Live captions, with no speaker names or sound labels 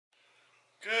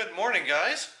Good morning,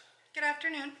 guys. Good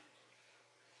afternoon.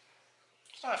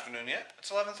 It's not afternoon yet. It's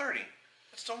 11:30.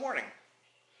 It's still morning.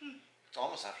 It's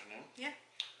almost afternoon. Yeah.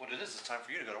 What it is, it's time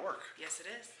for you to go to work. Yes, it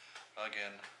is.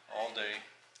 Again, all day.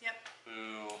 Yep.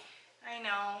 Boo. I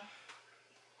know.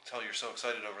 Tell you're so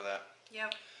excited over that.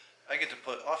 Yep. I get to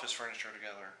put office furniture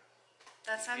together.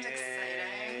 That sounds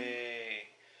exciting. Yay.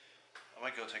 I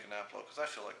might go take a nap though, because I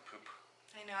feel like poop.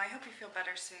 I know. I hope you feel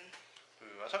better soon.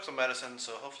 Boo. I took some medicine,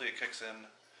 so hopefully it kicks in.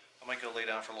 I might go lay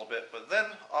down for a little bit, but then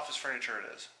office furniture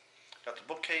it is. Got the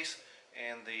bookcase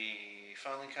and the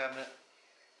filing cabinet.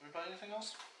 Did we buy anything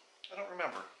else? I don't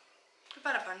remember. We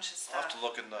bought a bunch of stuff. I'll have to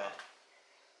look in the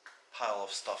pile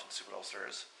of stuff and see what else there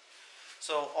is.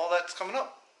 So all that's coming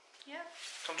up. Yeah.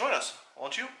 Come join us,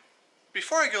 won't you?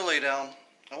 Before I go lay down,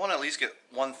 I want to at least get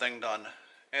one thing done.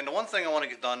 And the one thing I want to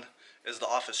get done is the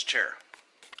office chair.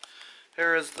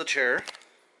 Here is the chair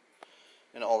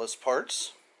in all its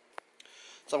parts.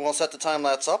 So I'm going to set the time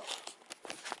lapse up.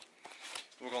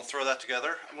 We're going to throw that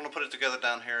together. I'm going to put it together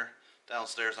down here,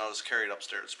 downstairs, and I'll just carry it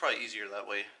upstairs. It's probably easier that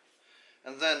way.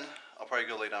 And then I'll probably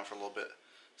go lay down for a little bit.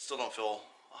 Still don't feel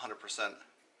 100%,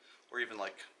 or even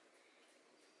like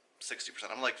 60%.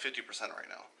 I'm like 50% right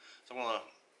now. So I'm going to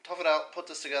tough it out, put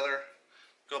this together,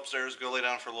 go upstairs, go lay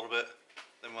down for a little bit.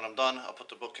 Then when I'm done, I'll put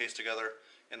the bookcase together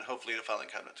and hopefully the filing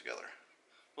cabinet together.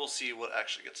 We'll see what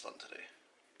actually gets done today.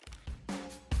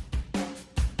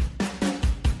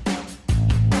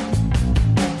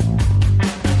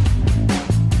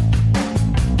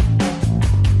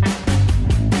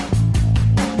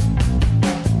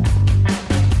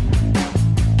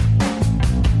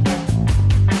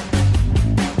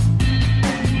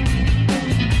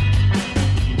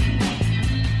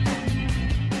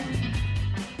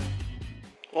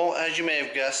 Well, as you may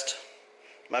have guessed,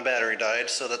 my battery died,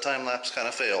 so the time lapse kind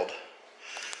of failed.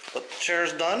 But the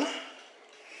chair's done.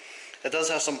 It does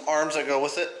have some arms that go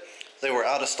with it. They were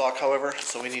out of stock, however,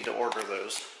 so we need to order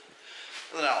those.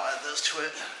 And then I'll add those to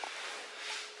it.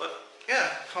 But yeah,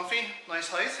 comfy, nice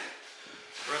height.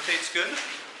 Rotates good.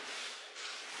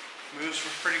 Moves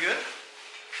pretty good.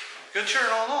 Good chair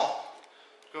all in all.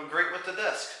 Go great with the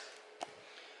desk.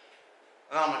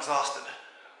 And I'm exhausted,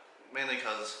 mainly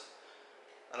because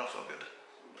I don't feel good.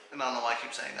 And I don't know why I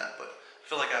keep saying that, but I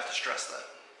feel like I have to stress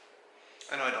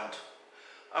that. I know I don't.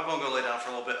 I'm going to go lay down for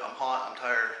a little bit. I'm hot, I'm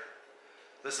tired.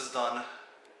 This is done.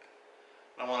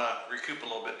 I want to recoup a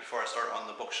little bit before I start on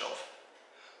the bookshelf.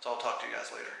 So I'll talk to you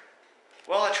guys later.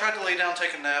 Well, I tried to lay down,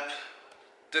 take a nap.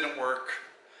 Didn't work.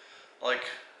 Like,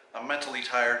 I'm mentally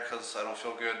tired because I don't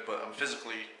feel good, but I'm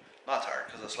physically not tired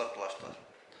because I slept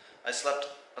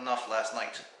enough last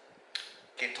night.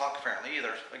 Can't talk apparently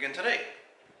either, again today.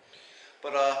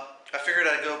 But I figured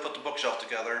I'd go put the bookshelf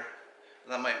together.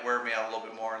 And that might wear me out a little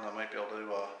bit more, and I might be able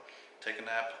to take a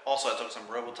nap. Also, I took some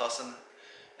Robitussin,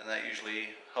 and that usually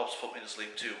helps put me to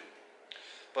sleep too.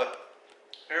 But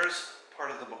here's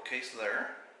part of the bookcase there.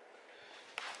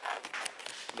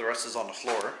 The rest is on the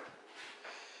floor.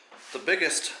 The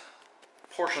biggest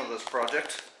portion of this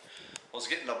project was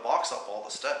getting the box up all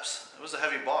the steps. It was a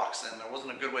heavy box, and there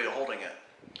wasn't a good way of holding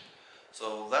it.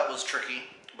 So that was tricky,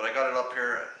 but I got it up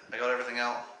here. I got everything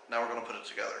out. Now we're going to put it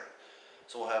together.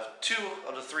 So we'll have 2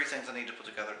 of the 3 things I need to put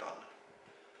together done.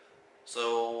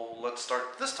 So let's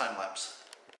start this time lapse.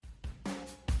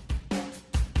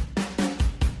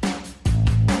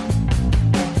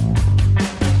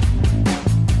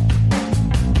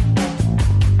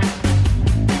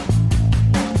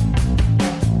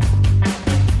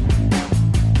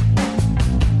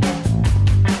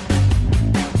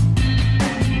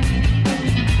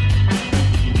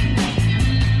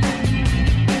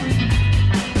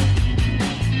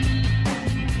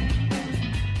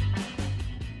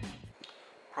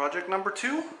 Project number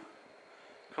 2,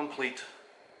 complete.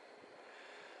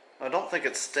 I don't think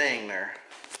it's staying there.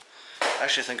 I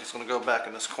actually think it's going to go back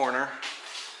in this corner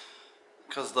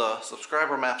because the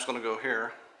subscriber map's going to go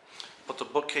here. Put the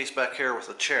bookcase back here with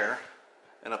a chair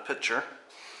and a picture.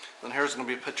 Then here's going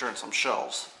to be a picture and some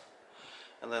shelves.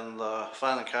 And then the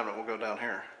filing cabinet will go down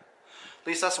here. At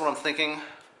least that's what I'm thinking.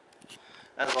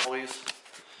 As always,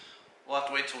 we'll have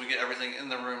to wait till we get everything in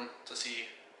the room to see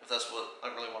if that's what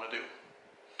I really want to do.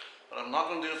 But I'm not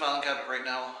going to do the filing cabinet right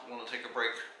now. I'm going to take a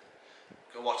break,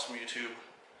 go watch some YouTube,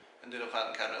 and do the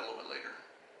filing cabinet a little bit later.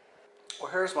 Well,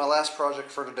 here's my last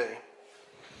project for today.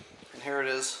 And here it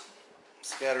is,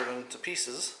 scattered into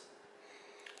pieces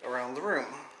around the room.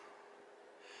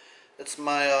 It's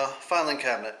my filing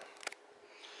cabinet.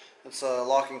 It's a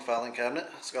locking filing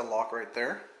cabinet. It's got a lock right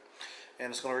there.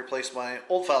 And it's going to replace my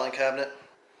old filing cabinet.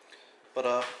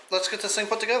 But let's get this thing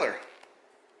put together.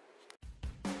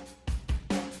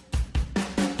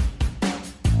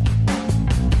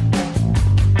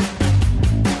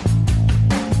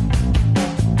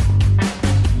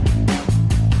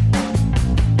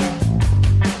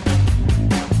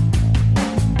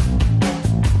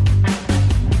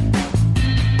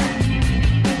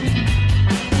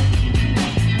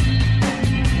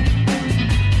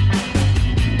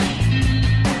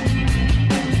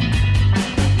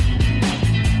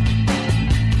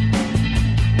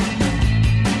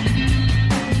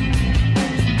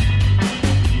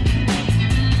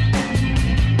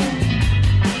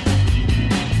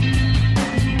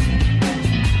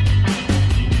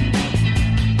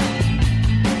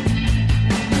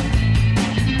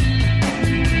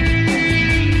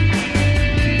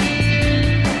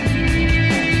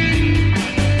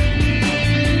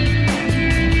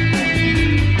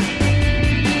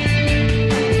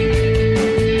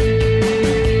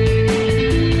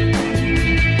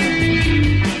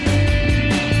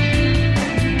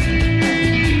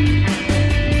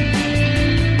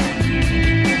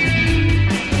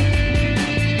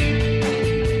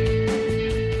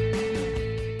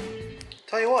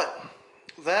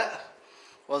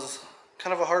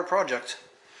 project.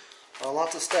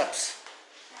 Lots of steps.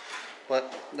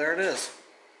 But there it is.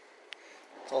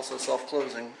 It's also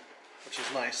self-closing, which is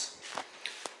nice.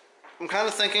 I'm kind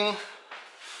of thinking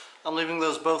I'm leaving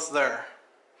those both there.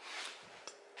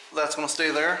 That's going to stay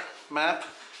there. Map,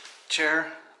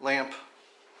 chair, lamp.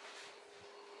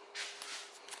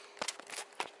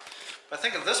 I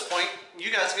think at this point,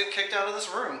 you guys get kicked out of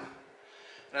this room.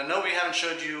 And I know we haven't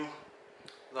showed you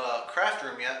the craft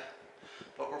room yet,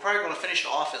 but we're probably going to finish the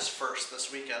office first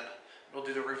this weekend. We'll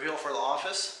do the reveal for the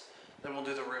office, then we'll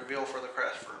do the reveal for the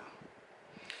craft room.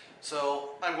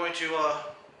 So I'm going to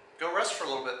go rest for a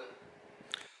little bit.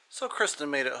 So Kristen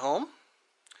made it home.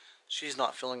 She's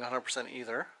not feeling 100%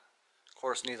 either. Of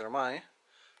course, neither am I.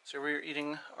 So we're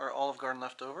eating our Olive Garden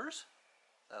leftovers.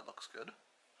 That looks good.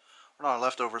 Or not our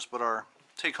leftovers, but our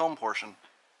take-home portion.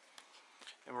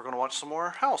 And we're going to watch some more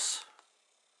House.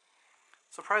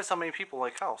 Surprised how many people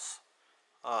like House.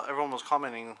 Everyone was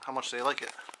commenting how much they like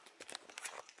it.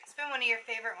 It's been one of your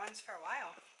favorite ones for a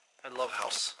while. I love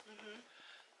House.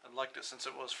 I liked it since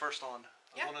it was first on.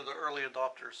 I was one of the early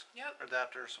adopters.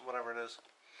 Adapters, whatever it is.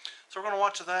 So we're going to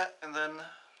watch that and then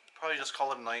probably just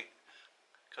call it a night.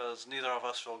 Because neither of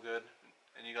us feel good.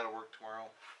 And you got to work tomorrow.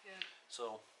 Yeah.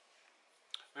 So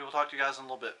we will talk to you guys in a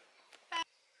little bit.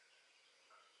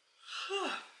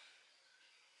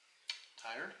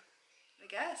 Tired? I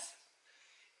guess.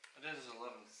 It is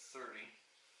 11:30.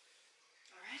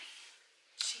 Alright.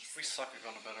 Jeez. We suck at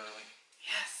going to bed early.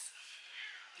 Yes.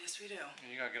 Yes, we do.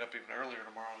 And you gotta get up even earlier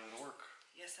tomorrow to go to work.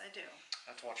 Yes, I do.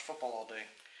 I have to watch football all day.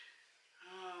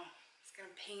 Oh, it's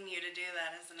gonna pain you to do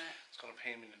that, isn't it? It's gonna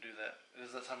pain me to do that. It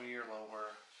is that time of year, though,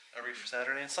 where every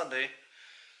Saturday and Sunday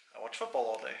I watch football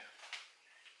all day.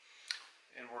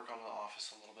 And work on the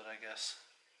office a little bit, I guess.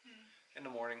 In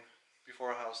the morning, before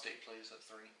Ohio State plays at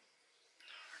 3.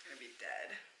 We're gonna be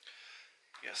dead.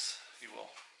 Yes, you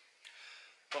will.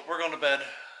 But we're going to bed,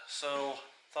 so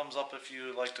thumbs up if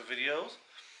you like the videos.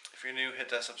 If you're new, hit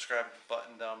that subscribe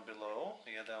button down below.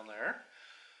 Yeah, down there.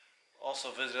 Also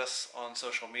visit us on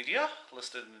social media,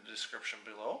 listed in the description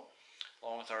below,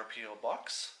 along with our P.O.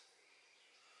 box.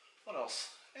 What else?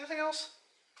 Anything else?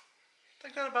 I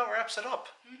think that about wraps it up.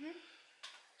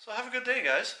 So have a good day,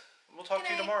 guys. We'll talk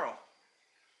to you tomorrow.